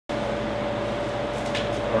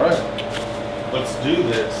Let's do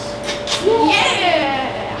this.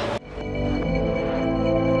 Yeah!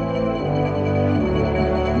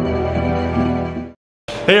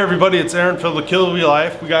 Hey everybody, it's Aaron for the Kilby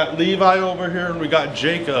Life. We got Levi over here and we got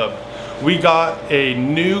Jacob. We got a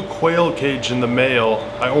new quail cage in the mail.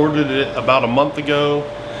 I ordered it about a month ago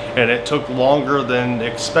and it took longer than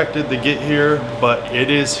expected to get here, but it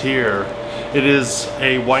is here. It is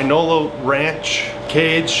a Wynola Ranch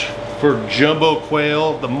cage for jumbo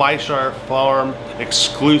quail, the Myshire farm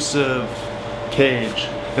exclusive cage.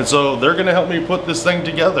 And so they're gonna help me put this thing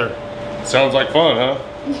together. Sounds like fun, huh?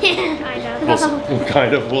 Yeah, I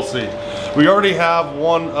know. We'll see. We already have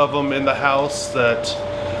one of them in the house that,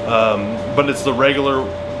 but it's the regular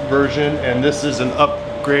version, and this is an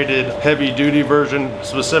upgraded heavy duty version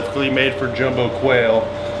specifically made for jumbo quail.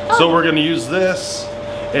 So we're gonna use this,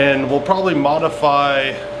 and we'll probably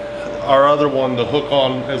modify our other one to hook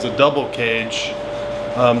on as a double cage,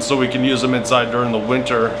 so we can use them inside during the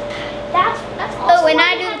winter. That's awesome. Oh, and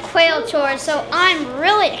I do the quail chores, so I'm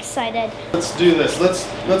really excited. Let's do this. Let's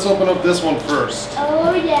open up this one first.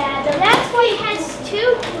 Oh yeah, that's why it has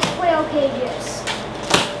 2 quail cages.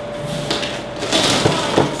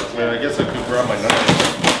 Man, I guess I could grab my knife.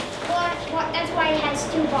 That's why it has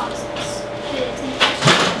 2 boxes.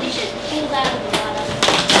 You should pull that on the bottom.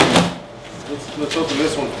 Let's open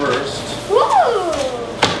this one first. Woo!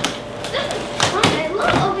 This is fun. I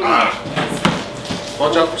love opening that.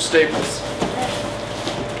 Watch out for staples.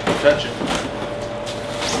 Touch it.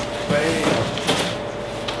 Bam.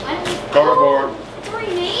 Cardboard. It's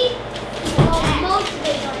already made? Well, most of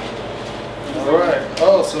it's already made. Alright.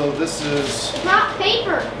 Oh, so this is It's not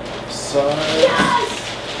paper. size. Yes!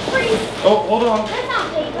 Pretty. Oh, hold on. That's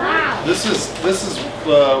not paper. Wow. This is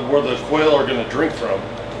where the quail are gonna drink from.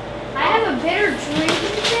 I have a better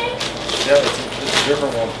drinking thing. Yeah, it's a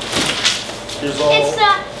different one. Here's all. It's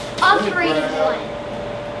the upgraded grab. one.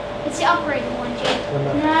 It's the upgraded one, Jake.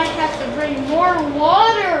 And I have to bring more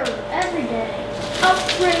water every day.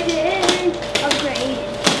 Upgraded. Upgraded.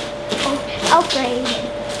 Oh, upgraded.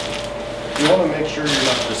 You want to make sure you're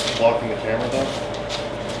not just blocking the camera though.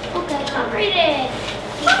 Okay, upgraded.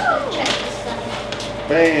 Check this stuff.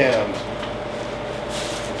 Bam.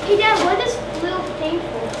 Hey Dad, what is little thing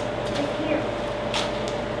for? Right here.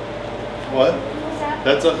 What? What's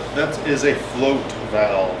that? That is a float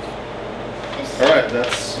valve. All right,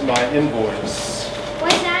 that's my invoice.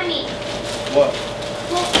 What does that mean? What?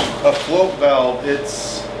 Well, A float valve.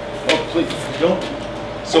 It's. Oh, please don't.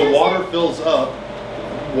 So water fills up.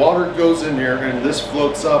 Water goes in here, and this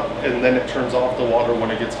floats up, and then it turns off the water when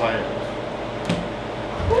it gets high enough.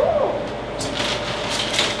 cool.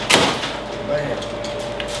 Bam.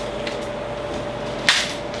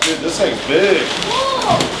 Dude, this thing's big.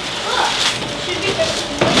 Whoa! Look. Should we push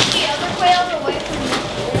the other quails away from this?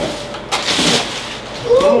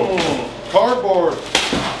 Boom! Cardboard.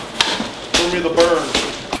 Bring me the burn.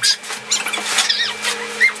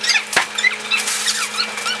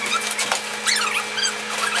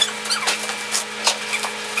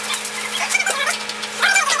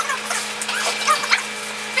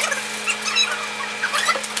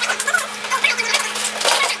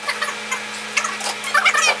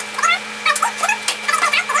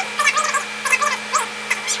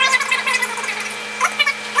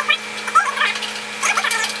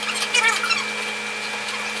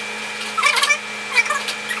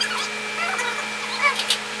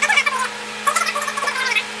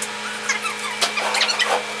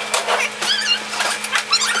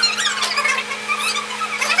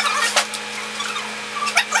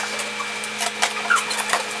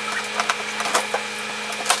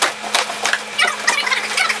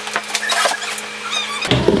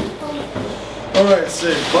 Alright,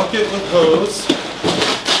 say bucket with hose.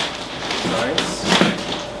 Nice.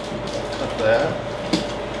 Cut that.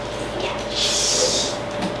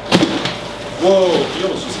 Whoa, you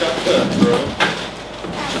almost just got cut, bro.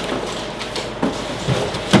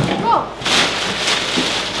 Oh.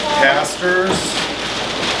 Casters.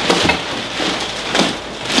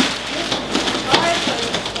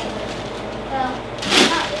 Well,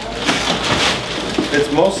 not really.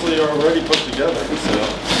 It's mostly already put together,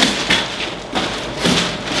 so.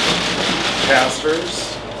 Casters.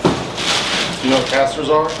 You know what casters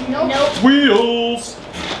are? Nope. Wheels!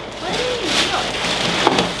 What do you mean?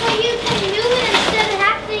 So you can do it instead of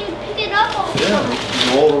having to pick it up all the Yeah, time.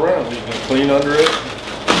 you roll it around. You can clean under it.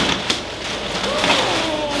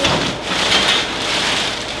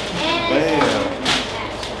 Bam.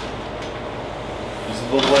 These are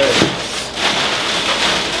the legs.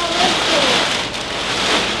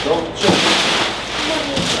 Don't jump.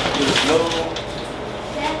 There's no.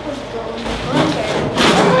 That was going under.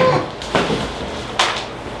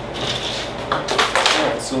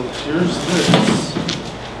 here's this.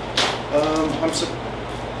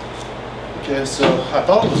 Okay, so I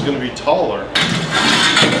thought it was going to be taller.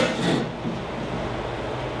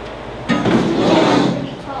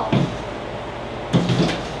 Pretty tall.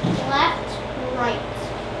 Left, right.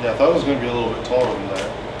 Yeah, I thought it was going to be a little bit taller than that.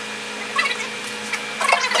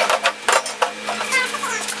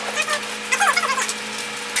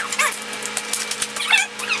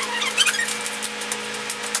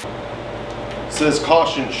 It says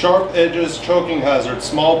caution, sharp edges, choking hazard,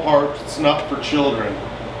 small parts not for children.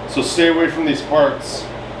 So stay away from these parts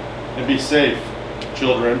and be safe,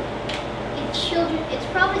 children. It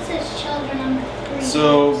probably says children under 3.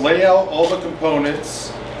 So lay out all the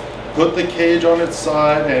components, put the cage on its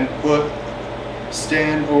side and put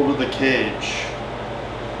stand over the cage.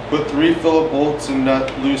 Put 3 Phillips bolts and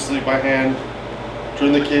nut loosely by hand.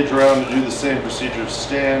 Turn the cage around and do the same procedure.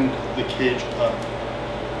 Stand the cage up.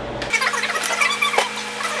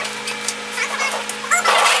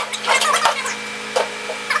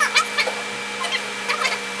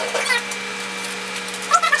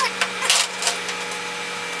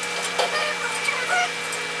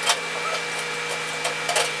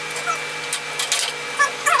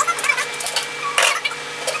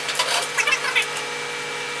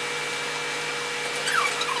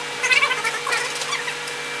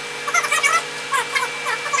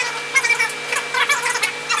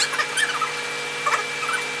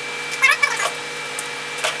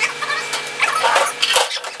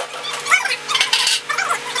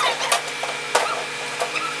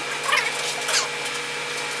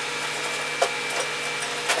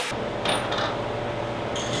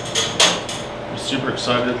 Super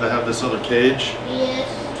excited to have this other cage. Yes.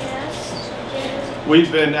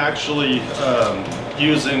 We've been actually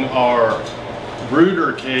using our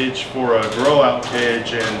brooder cage for a grow out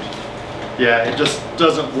cage, and yeah, it just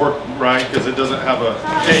doesn't work right because it doesn't have a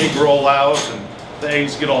egg roll out and the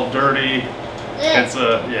eggs get all dirty. And it's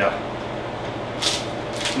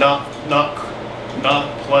not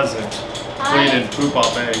pleasant cleaning poop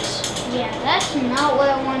off eggs. Yeah, that's not what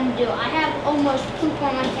I want to do. I have almost poop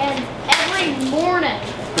on my head every morning.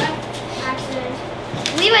 Accident.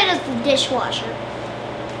 Levi does the dishwasher.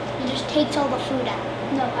 He just takes all the food out.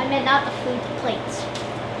 No, I meant not the food, the plates.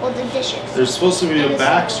 Or the dishes. There's supposed to be a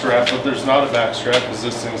back strap, but there's not a back strap because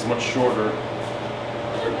this thing's much shorter.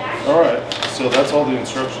 Alright, so that's all the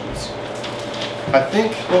instructions. I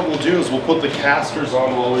think what we'll do is we'll put the casters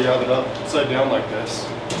on while we have it upside down like this.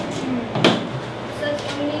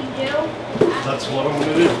 That's what I'm going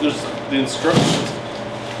to do. There's the instructions.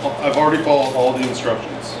 I've already followed all the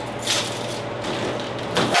instructions.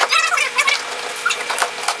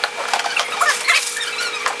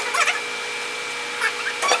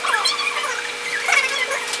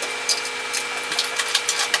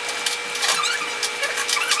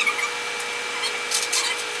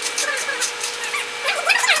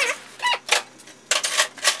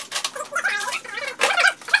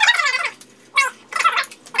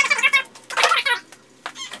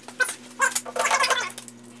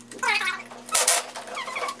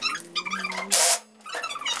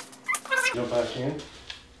 Jump back in?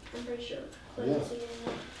 I'm pretty sure. Yeah.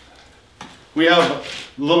 We have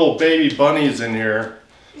little baby bunnies in here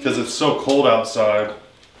because it's so cold outside.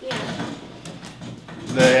 Yeah.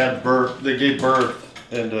 They gave birth,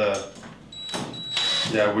 and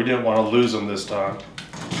yeah, we didn't want to lose them this time.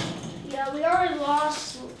 Yeah, we already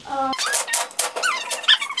lost.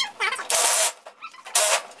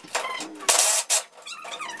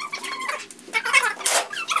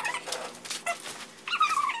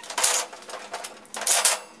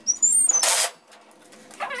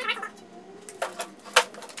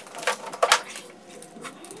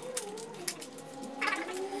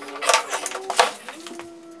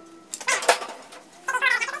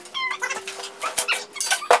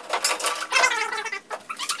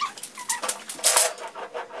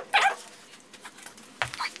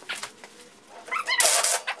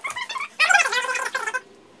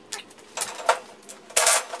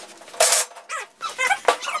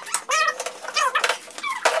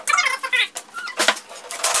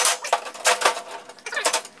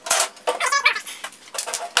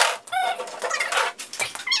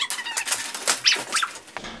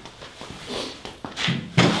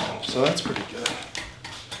 So that's pretty good.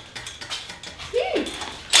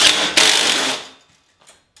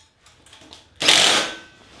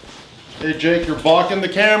 Hey Jake, you're blocking the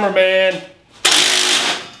camera, man.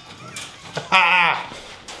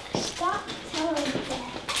 Stop telling me that.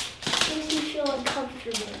 It makes me feel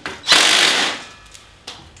uncomfortable.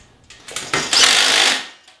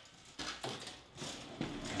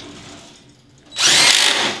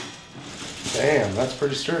 Damn, that's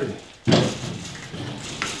pretty sturdy.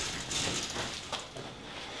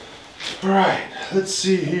 All right, let's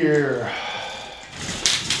see here.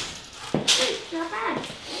 Not bad.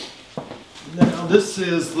 Now this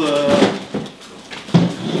is the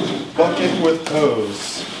bucket with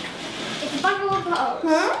hose. It's a bucket with a hose.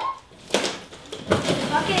 Huh? It's a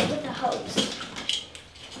bucket with a hose.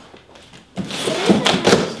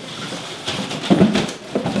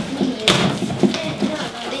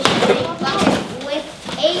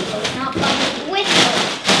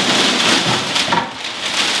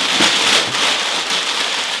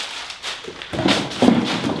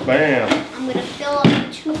 Bam. I'm going to fill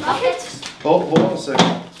up 2 buckets. Oh, hold on a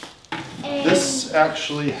second. And This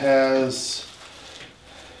actually has,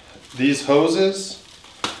 these hoses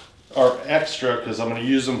are extra because I'm going to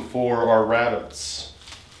use them for our rabbits.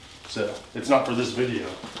 So it's not for this video.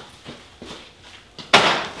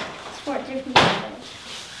 it's for different buckets.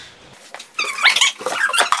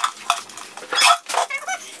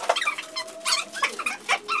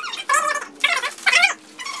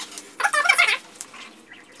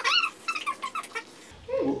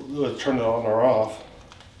 We'll turn it on or off.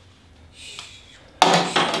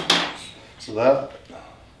 So that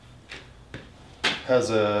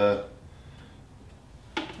has a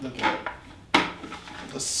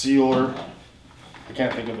sealer. I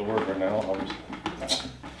can't think of the word right now.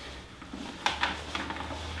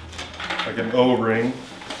 Like an O-ring.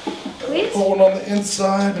 Please? Put one on the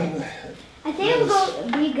inside and. I think it'll go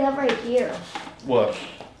be good right here. What?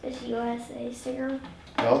 This USA sticker.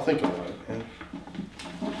 I'll think about it, man.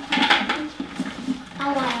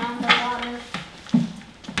 I want it on the water.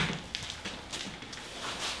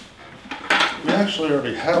 We actually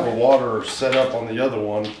already have a water set up on the other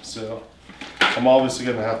one, so I'm obviously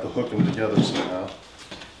going to have to hook them together somehow.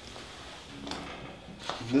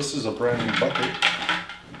 This is a brand new bucket.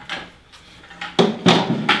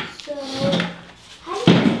 So, how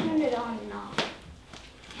do you turn it on and off?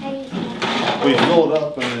 How do you turn it on? We fill it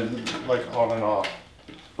up and then like on and off,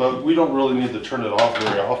 but we don't really need to turn it off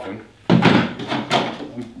very often.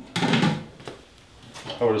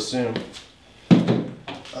 I would assume.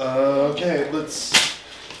 Okay, there's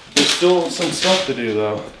still some stuff to do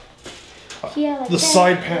though. Yeah, like The that.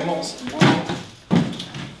 side panels.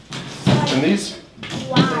 And these,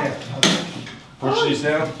 Wow. push these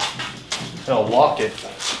down, and I'll lock it.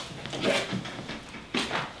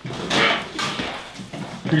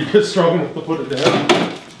 Are you strong enough to put it down?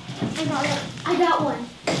 I got one.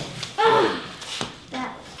 Ah,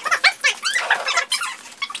 that.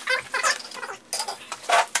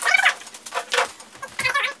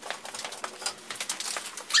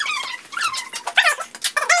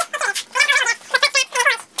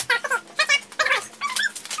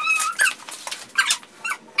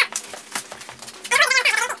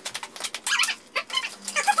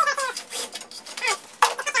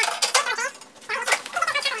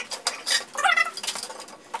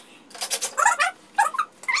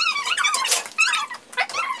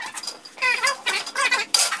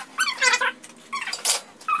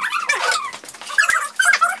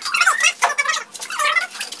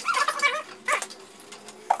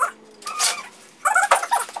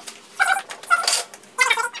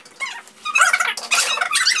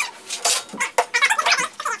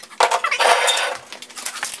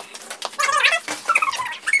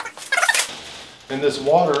 And this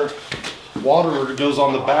water goes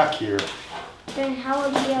on the back here. Then how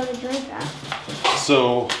would you be able to drink that?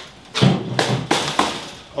 So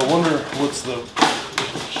I wonder what's the,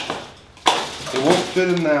 it won't fit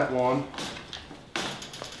in that one.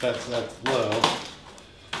 That's low.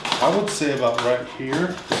 I would say about right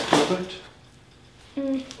here is perfect.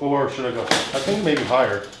 Or should I go, I think maybe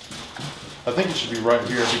higher. I think it should be right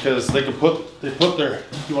here because they put their,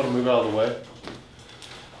 you want to move out of the way?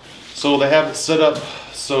 So they have it set up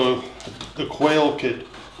so the quail could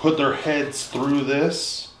put their heads through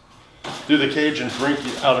this, through the cage and drink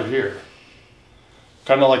out of here.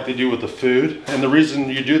 Kind of like they do with the food. And the reason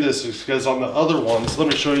you do this is because on the other ones, let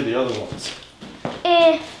me show you the other ones.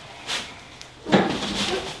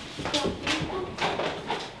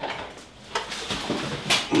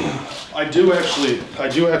 I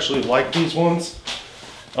do actually like these ones.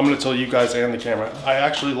 I'm gonna tell you guys and the camera. I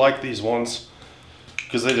actually like these ones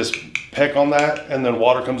because they just peck on that and then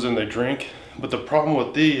water comes in, they drink. But the problem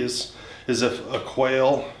with these is if a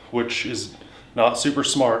quail, which is not super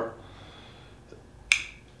smart,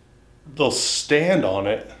 they'll stand on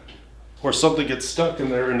it or something gets stuck in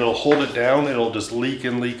there and it'll hold it down, it'll just leak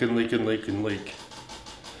and leak and leak and leak and leak.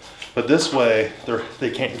 But this way,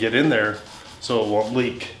 they can't get in there, so it won't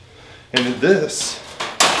leak. And this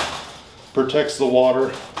protects the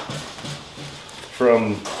water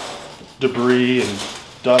from debris and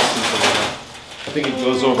dust and stuff. I think it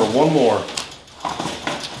goes over one more.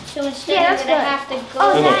 So instead I'm gonna have to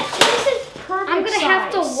go. No, no. This is perfect. I'm gonna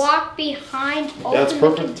have to walk behind, open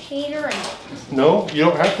the container, and. No, you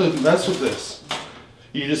don't have to mess with this.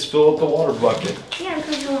 You just fill up the water bucket. Yeah,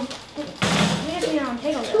 because take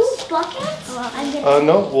this. 2 buckets?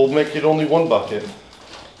 No, we'll make it only 1 bucket.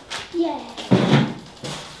 Yeah.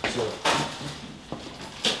 So.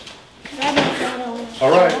 All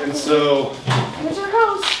right, and so. Here's our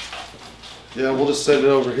hose. Yeah, we'll just set it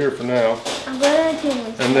over here for now. I'm gonna do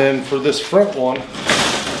this. And then for this front one,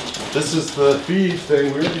 this is the feed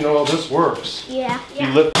thing. We already know how this works. Yeah. You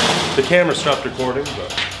lift, the camera stopped recording,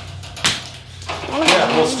 but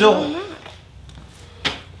yeah, we'll still.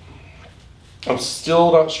 I'm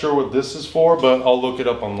still not sure what this is for, but I'll look it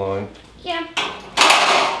up online. Yeah.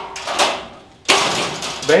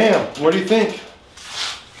 Bam! What do you think?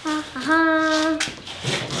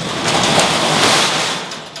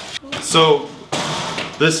 So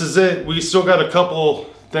this is it. We still got a couple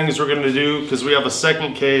things we're gonna do because we have a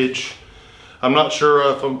second cage. I'm not sure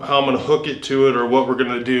how I'm gonna hook it to it or what we're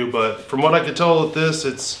gonna do, but from what I can tell with this,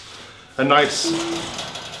 it's a nice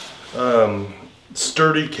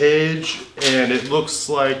sturdy cage, and it looks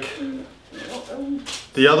like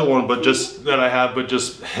the other one, but just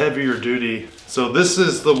heavier duty. So this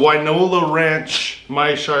is the Wynola Ranch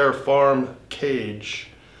Myshire Farm Cage.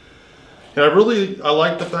 And I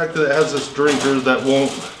like the fact that it has this drinker that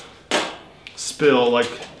won't spill. Like,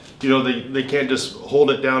 you know, they can't just hold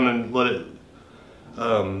it down and let it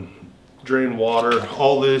drain water.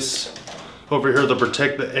 All this over here to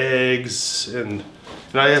protect the eggs, and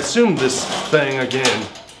I assume this thing, again,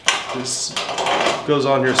 this goes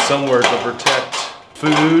on here somewhere to protect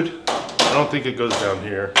food. I don't think it goes down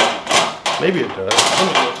here. Maybe it does. Let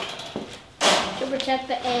me look. To protect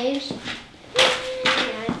the eggs?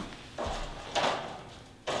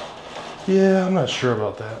 Yeah, I'm not sure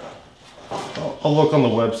about that. I'll look on the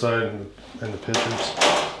website and the pictures.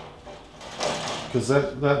 Because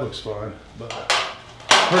that looks fine, but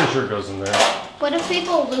I'm pretty sure it goes in there. What if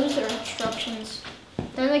people lose their instructions?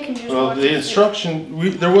 Then they can just watch the instruction,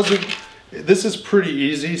 this is pretty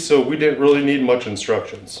easy, so we didn't really need much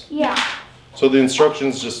instructions. Yeah. So the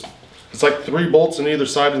instructions it's like 3 bolts on either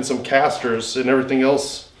side and some casters, and everything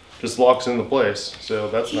else just locks into place. So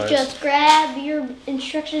that's nice. Just grab your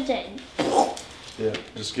instructions in. Yeah,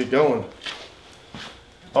 just get going.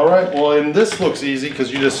 All right, well, and this looks easy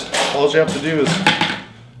because all you have to do is,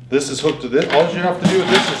 this is hooked to this. All you have to do with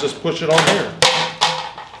this is just push it on here.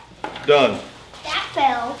 Done. That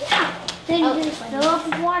fell. Then you just fill up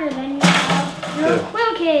with water, then you have your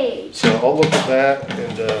quail cage. So I'll look at that,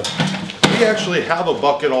 and we actually have a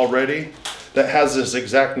bucket already that has this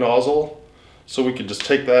exact nozzle. So we could just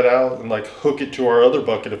take that out and like hook it to our other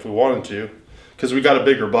bucket if we wanted to, because we got a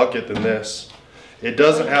bigger bucket than this. It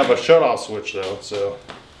doesn't have a shutoff switch though, so.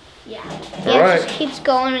 Yeah. All right. It just keeps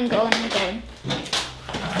going and going and going.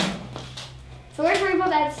 So where's where we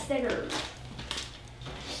put that sticker?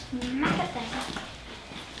 Smack it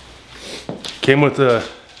there. Came with the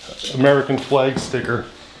American flag sticker.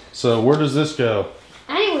 So where does this go?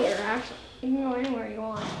 Anywhere, actually. You can go anywhere you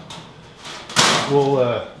want. We'll,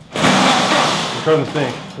 I'm trying to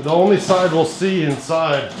think. The only side we'll see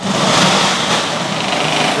inside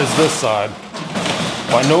is this side.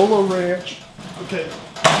 Wynola Ranch. Okay,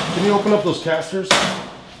 can you open up those casters?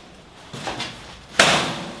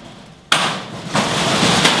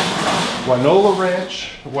 Wynola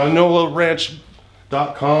Ranch,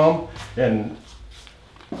 WynolaRanch.com, and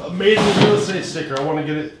a Made in the USA sticker. I want to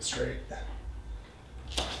get it straight.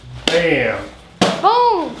 Bam!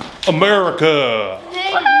 Boom! America!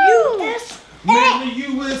 Made in the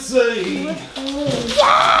USA!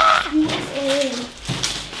 Yeah!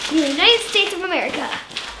 United States of America.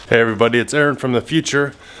 Hey everybody, it's Aaron from the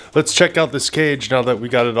future. Let's check out this cage now that we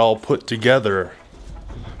got it all put together.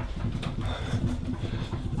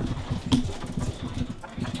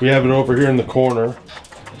 We have it over here in the corner,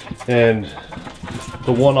 and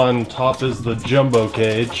the one on top is the jumbo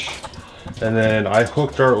cage, and then I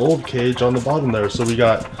hooked our old cage on the bottom there, so we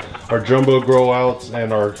got our jumbo grow outs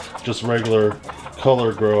and our just regular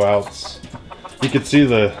color grow outs. You can see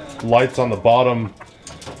the lights on the bottom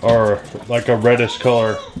are like a reddish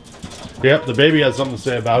color. Yep, the baby has something to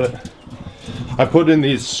say about it. I put in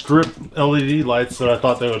these strip LED lights that I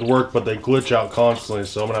thought they would work, but they glitch out constantly,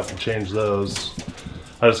 so I'm gonna have to change those.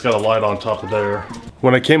 I just got a light on top of there.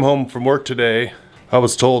 When I came home from work today, I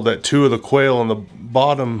was told that 2 of the quail on the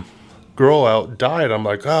bottom grow out died. I'm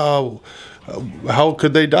like, oh, how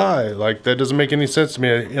could they die? Like, that doesn't make any sense to me.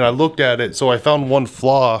 And I looked at it, so I found one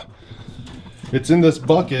flaw It's in this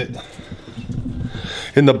bucket.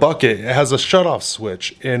 In the bucket, it has a shutoff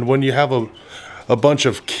switch, and when you have a bunch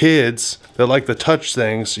of kids that like to touch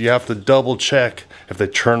things, you have to double check if they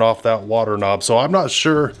turn off that water knob. So I'm not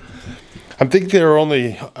sure. I think they were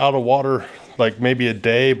only out of water like maybe a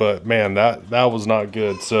day, but man, that was not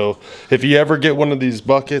good. So if you ever get one of these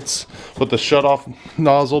buckets with the shutoff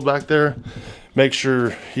nozzle back there, make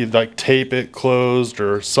sure you like tape it closed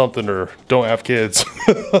or something, or don't have kids.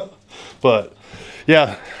 But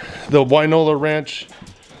yeah, the Wynola Ranch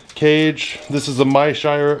cage, this is a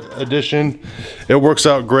Myshire edition. It works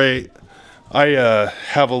out great. I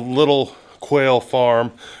have a little quail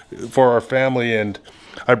farm for our family, and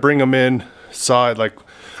I bring them inside, like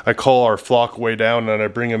I call our flock way down, and I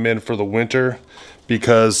bring them in for the winter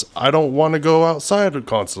because I don't want to go outside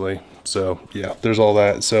constantly. So yeah, there's all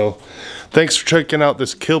that. So thanks for checking out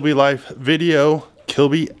this Kilby Life video.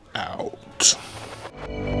 Kilby out.